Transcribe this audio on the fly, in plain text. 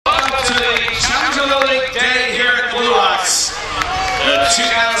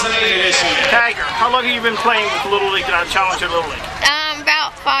long have you been playing with Little League, Challenger Little League?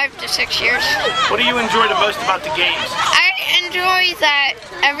 About 5 to 6 years. What do you enjoy the most about the games? I enjoy that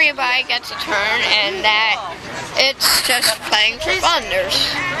everybody gets a turn and that it's just playing for fun. There's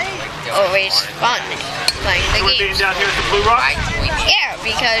always fun playing the games. Being down here at the Blue Rocks? Yeah,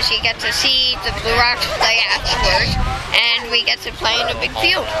 because you get to see the Blue Rocks play afterwards, and we get to play in a big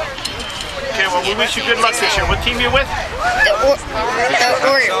field. Okay, well, we wish you good luck this year. What team are you with? The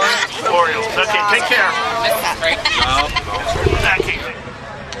Orioles. Orioles. Okay, take care. Okay.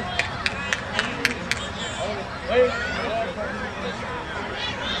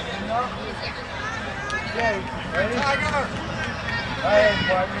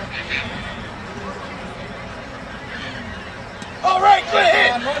 All right, good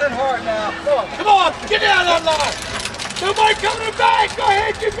hit. I'm running hard now. Come on, get down that line. Nobody coming back. Go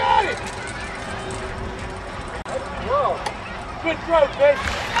ahead, you got it. Whoa. Good throw, Fish.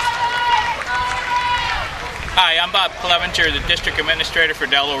 Hi, I'm Bob Clevenger, the District Administrator for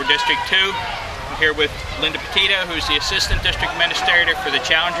Delaware District 2. I'm here with Linda Petito, who's the Assistant District Administrator for the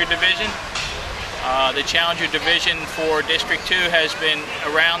Challenger Division. The Challenger Division for District 2 has been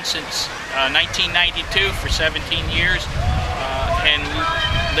around since 1992 for 17 years, and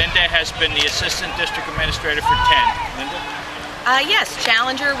Linda has been the Assistant District Administrator for 10. Linda? Yes,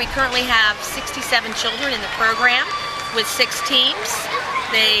 Challenger, we currently have 67 children in the program with 6 teams.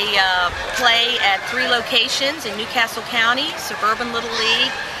 They play at 3 locations in Newcastle County, Suburban Little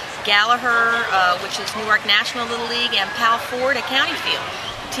League, Gallagher, which is Newark National Little League, and Pal Ford at County Field.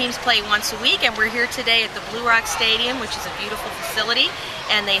 Teams play once a week, and we're here today at the Blue Rock Stadium, which is a beautiful facility,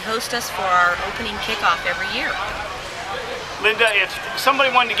 and they host us for our opening kickoff every year. Linda, if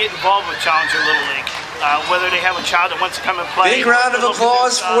somebody wanted to get involved with Challenger Little League, whether they have a child that wants to come and play. Big round of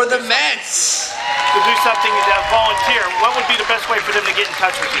applause for the Mets. To do something to volunteer, what would be the best way for them to get in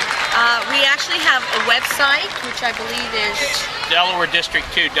touch with you? We actually have a website, which I believe is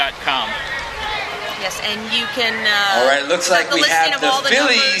DelawareDistrict2.com. Yes, and you can... all right, looks like we have the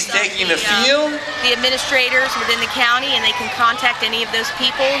Phillies taking the field. The administrators within the county, and they can contact any of those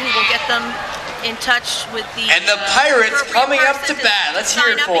people who will get them in touch with the... And the Pirates coming up to bat. Let's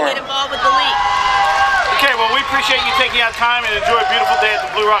hear it for them. Get involved with the league. Okay, well, we appreciate you taking out time and enjoy a beautiful day at the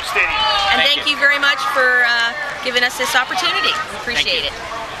Blue Rock Stadium. And thank you very much for giving us this opportunity. We appreciate it.